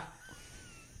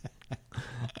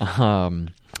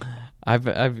 I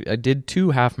did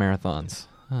 2 half marathons.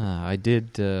 I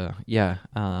did, the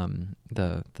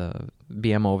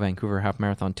BMO Vancouver Half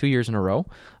Marathon 2 years in a row.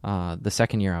 The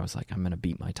second year, I was like, I'm going to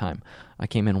beat my time. I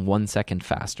came in 1 second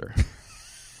faster.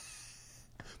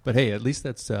 But hey, at least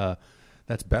that's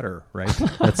better, right?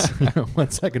 That's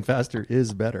 1 second faster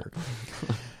is better.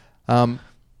 Do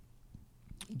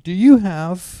you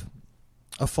have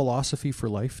a philosophy for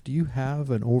life? Do you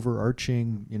have an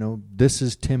overarching, this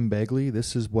is Tim Begley,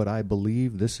 this is what I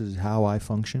believe, this is how I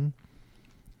function?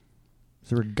 Is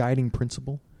there a guiding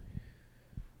principle?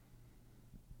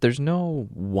 There's no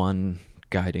one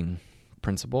guiding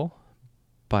principle,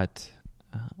 but,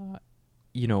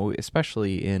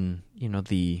 especially in,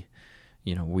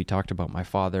 we talked about my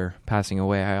father passing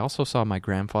away. I also saw my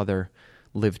grandfather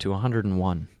live to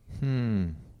 101.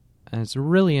 And it's a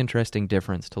really interesting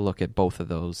difference to look at both of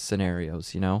those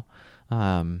scenarios,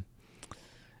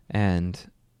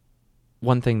 And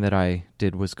one thing that I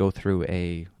did was go through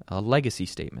a legacy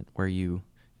statement where you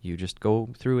just go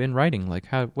through in writing, like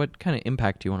what kind of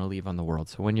impact do you want to leave on the world?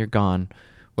 So when you're gone,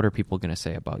 what are people going to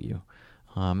say about you?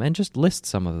 And just list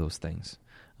some of those things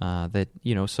that,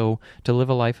 so to live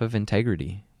a life of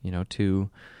integrity, to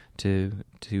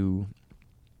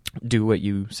do what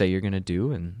you say you're going to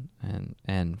do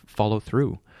and follow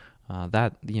through.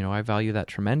 That, I value that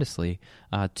tremendously,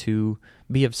 to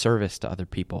be of service to other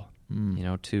people,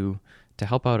 to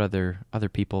help out other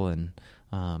people and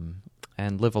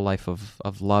live a life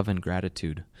of love and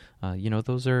gratitude.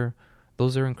 Those are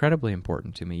incredibly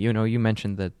important to me. You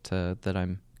mentioned that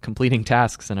I'm completing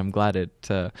tasks, and I'm glad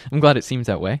it seems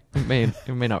that way. It may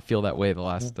not feel that way the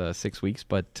last 6 weeks,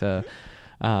 but to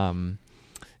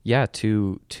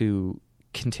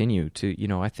continue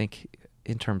to, I think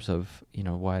in terms of,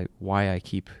 why I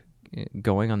keep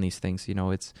going on these things,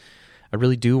 I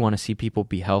really do want to see people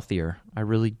be healthier. I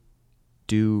really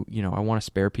do, I want to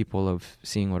spare people of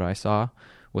seeing what I saw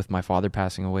with my father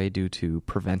passing away due to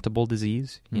preventable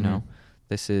disease.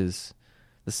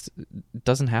 This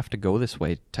doesn't have to go this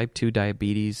way. Type 2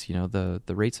 diabetes, the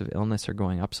rates of illness are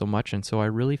going up so much. And so I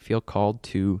really feel called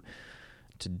to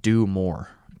do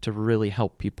more, to really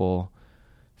help people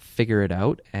figure it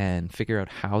out and figure out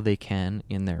how they can,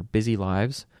 in their busy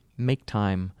lives, make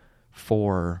time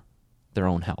for their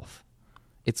own health.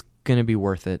 It's going to be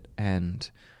worth it. And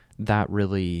that's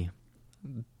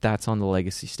on the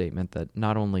legacy statement, that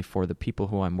not only for the people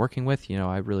who I'm working with,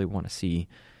 I really want to see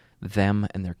them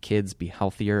and their kids be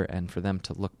healthier, and for them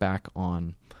to look back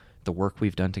on the work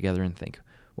we've done together and think,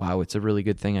 wow, it's a really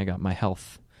good thing I got my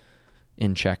health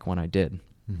in check when I did.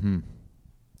 Mm-hmm.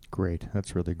 Great.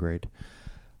 That's really great.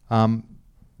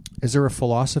 Is there a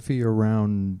philosophy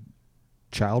around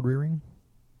child rearing?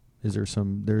 Is there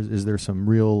some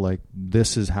real, like,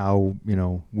 this is how,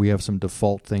 we have some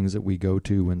default things that we go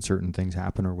to when certain things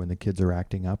happen or when the kids are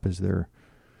acting up? Is there?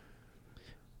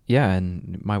 Yeah,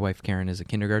 and my wife Karen is a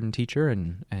kindergarten teacher,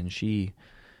 and she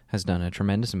has done a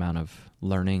tremendous amount of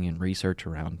learning and research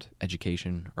around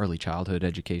education, early childhood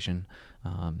education.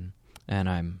 And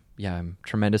I'm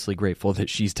tremendously grateful that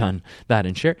she's done that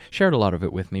and shared a lot of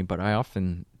it with me, but I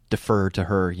often defer to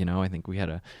her. I think we had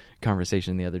a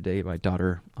conversation the other day. My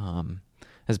daughter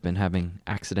has been having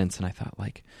accidents, and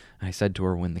I said to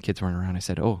her when the kids weren't around, I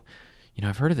said, oh,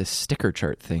 I've heard of this sticker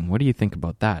chart thing. What do you think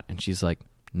about that? And she's like,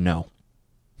 no.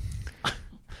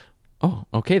 Oh,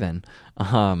 okay then.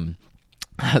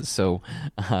 So,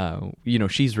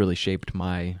 she's really shaped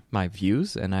my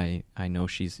views, and I know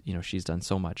she's done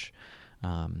so much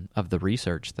of the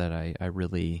research that I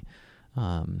really,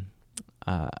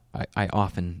 I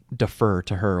often defer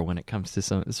to her when it comes to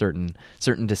some certain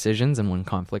decisions and when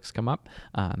conflicts come up.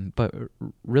 But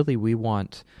really, we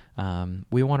want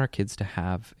our kids to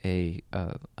have a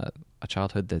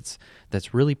childhood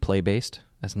that's really play based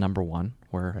as number one,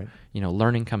 where right.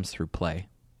 Learning comes through play.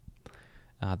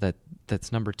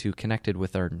 That's number two, connected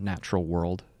with our natural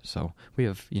world. So we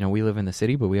have, we live in the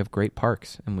city, but we have great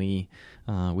parks, and we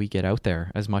get out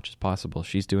there as much as possible.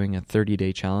 She's doing a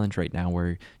 30-day challenge right now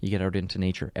where you get out into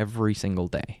nature every single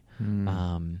day.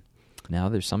 Now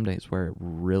there's some days where it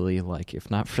really, if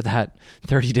not for that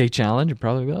 30-day challenge, it'd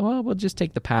probably be like, well, we'll just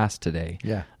take the pass today.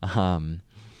 Yeah.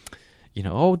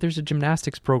 There's a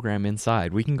gymnastics program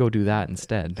inside. We can go do that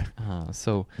instead.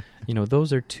 So,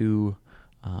 those are two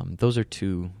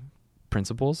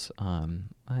principles.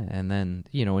 And then,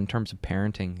 in terms of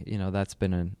parenting, that's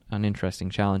been an interesting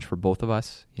challenge for both of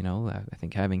us. I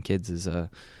think having kids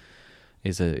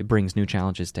it brings new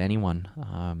challenges to anyone.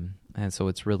 And so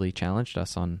it's really challenged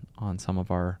us on some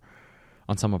of our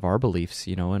beliefs,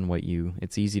 and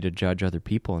it's easy to judge other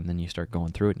people, and then you start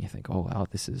going through it and you think, oh wow,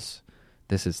 this is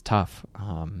tough.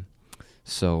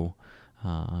 So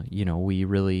we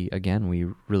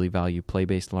really value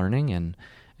play-based learning,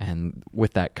 and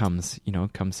with that comes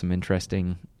some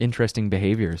interesting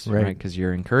behaviors, right? Because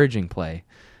you're encouraging play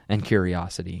and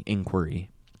curiosity, inquiry.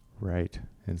 Right.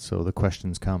 And so the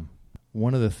questions come.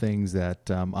 One of the things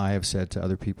that I have said to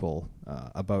other people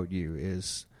about you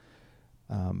is,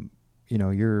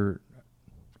 you're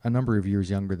a number of years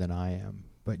younger than I am,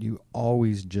 but you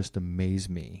always just amaze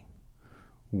me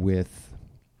with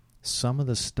some of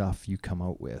the stuff you come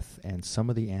out with and some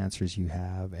of the answers you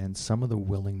have and some of the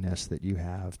willingness that you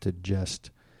have to just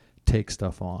take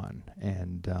stuff on.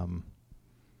 And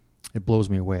it blows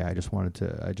me away. I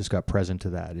just got present to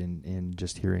that in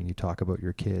just hearing you talk about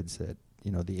your kids, that,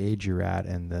 the age you're at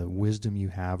and the wisdom you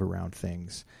have around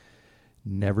things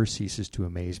never ceases to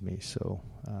amaze me. So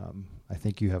I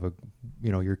think you have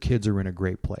your kids are in a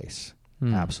great place.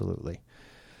 Absolutely.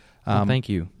 Well, thank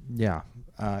you. Yeah.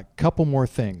 Couple more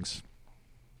things.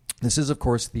 This is, of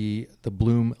course, the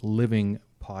Bloom Living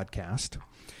podcast.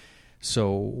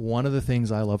 So one of the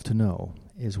things I love to know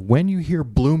is, when you hear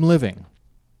Bloom Living,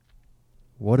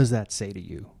 what does that say to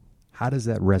you? How does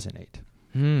that resonate?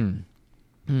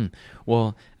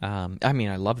 Well,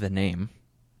 I love the name.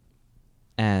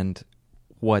 And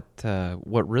what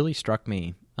really struck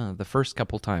me the first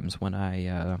couple times when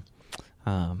I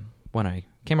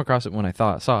came across it, when I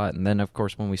saw it, and then of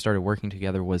course when we started working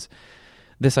together, was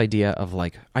this idea of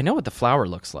like, I know what the flower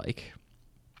looks like,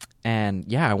 and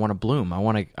yeah, I want to bloom. I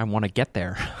want to get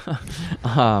there.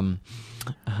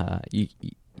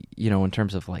 In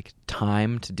terms of like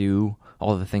time to do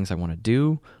all of the things I want to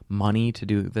do, money to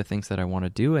do the things that I want to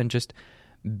do, and just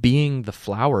being the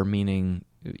flower, meaning,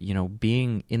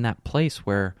 being in that place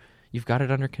where you've got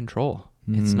it under control.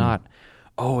 It's not,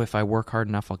 if I work hard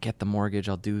enough, I'll get the mortgage,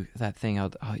 I'll do that thing,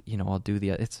 I'll do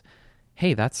it's,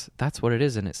 hey, that's what it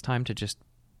is. And it's time to just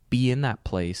be in that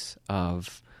place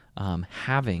of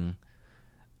having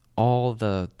all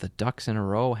the ducks in a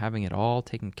row, having it all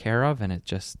taken care of. And it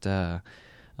just, the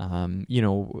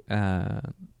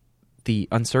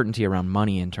uncertainty around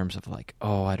money in terms of like,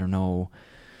 I don't know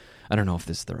if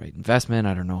this is the right investment.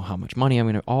 I don't know how much money I'm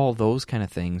going to, all those kind of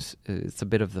things. It's a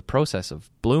bit of the process of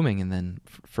blooming. And then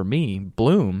for me,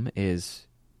 bloom is,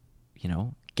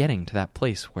 getting to that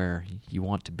place where you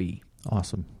want to be.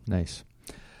 Awesome. Nice.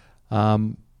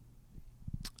 Last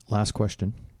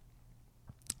question.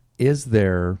 Is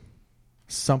there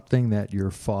something that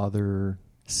your father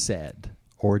said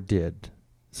or did,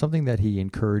 something that he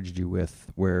encouraged you with,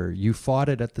 where you fought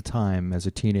it at the time as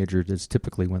a teenager? That's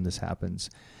typically when this happens.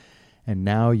 And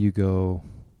now you go,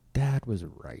 Dad was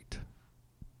right.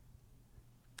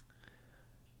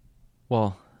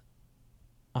 Well,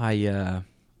 I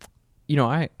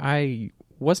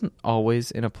wasn't always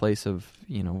in a place of,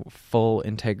 full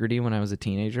integrity when I was a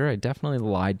teenager. I definitely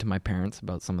lied to my parents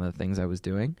about some of the things I was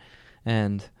doing.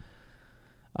 And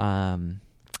I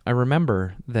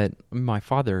remember that my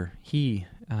father, he,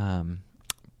 to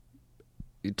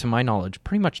my knowledge,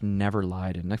 pretty much never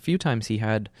lied. And a few times he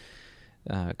had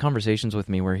conversations with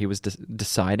me where he was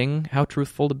deciding how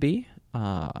truthful to be.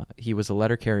 He was a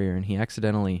letter carrier, and he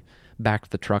accidentally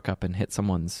backed the truck up and hit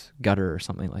someone's gutter or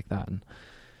something like that. And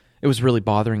it was really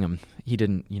bothering him. He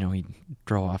didn't, he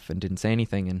drove off and didn't say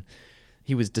anything, and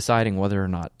he was deciding whether or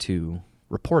not to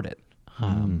report it.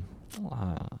 And,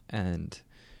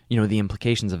 the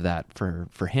implications of that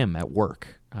for him at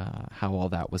work, how all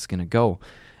that was going to go.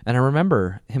 And I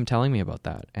remember him telling me about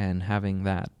that and having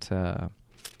that,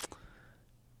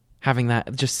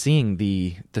 just seeing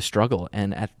the struggle.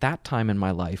 And at that time in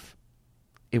my life,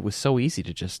 it was so easy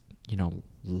to just,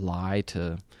 lie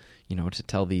to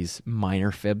tell these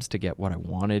minor fibs to get what I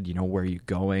wanted. Where are you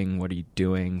going? What are you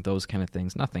doing? Those kind of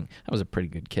things. Nothing. I was a pretty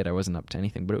good kid. I wasn't up to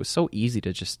anything, but it was so easy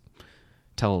to just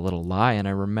tell a little lie. And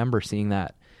I remember seeing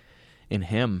that in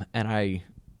him, and I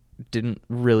didn't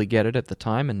really get it at the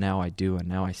time, and now I do. And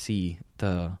now I see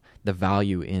the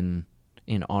value in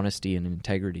honesty and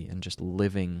integrity and just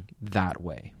living that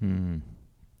way.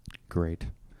 Great.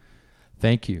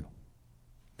 Thank you.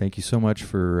 Thank you so much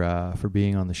for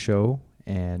being on the show.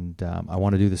 And I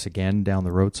want to do this again down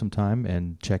the road sometime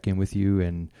and check in with you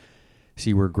and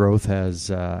see where growth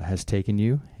has taken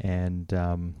you. And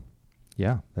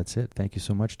that's it. Thank you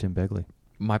so much, Tim Begley.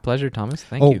 My pleasure, Thomas.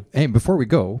 Thank you. And before we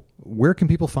go, where can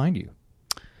people find you?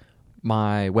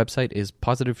 My website is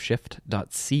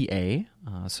positiveshift.ca,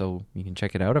 so you can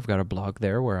check it out. I've got a blog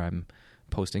there where I'm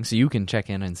posting, so you can check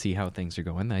in and see how things are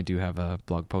going. I do have a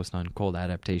blog post on cold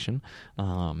adaptation.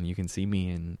 You can see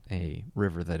me in a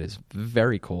river that is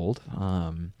very cold.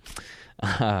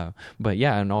 But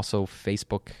yeah, and also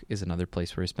Facebook is another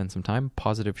place where I spend some time.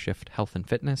 Positive Shift Health and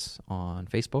Fitness on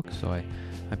Facebook. So I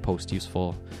post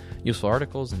useful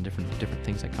articles and different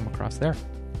things I come across there.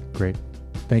 Great.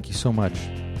 Thank you so much.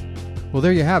 Well,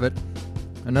 there you have it.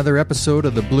 Another episode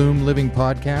of the Bloom Living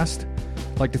Podcast.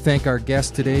 I'd like to thank our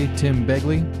guest today, Tim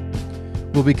Begley.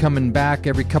 We'll be coming back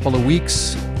every couple of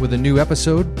weeks with a new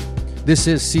episode. This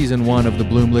is Season 1 of the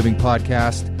Bloom Living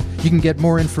Podcast. You can get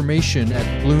more information at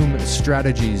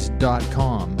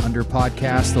bloomstrategies.com. Under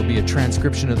podcast, there'll be a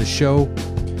transcription of the show.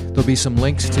 There'll be some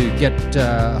links to get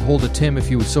a hold of Tim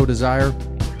if you so desire.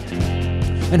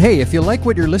 And hey, if you like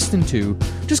what you're listening to,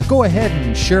 just go ahead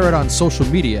and share it on social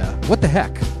media. What the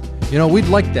heck? You know, we'd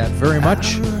like that very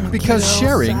much because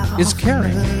sharing is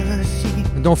caring.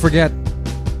 And don't forget,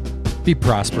 be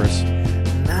prosperous.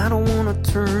 I don't want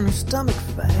to turn your stomach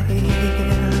fast.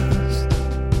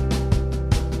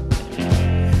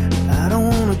 I don't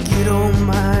want to get all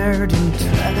mired and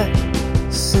try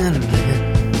cinnamon.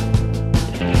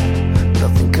 But I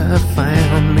think I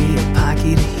found me a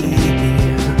pocket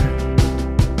here.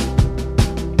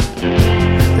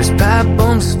 There's pipe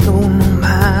bombs stolen on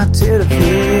my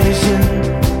television.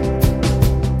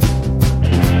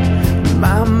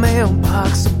 My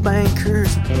mailbox of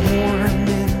bankers born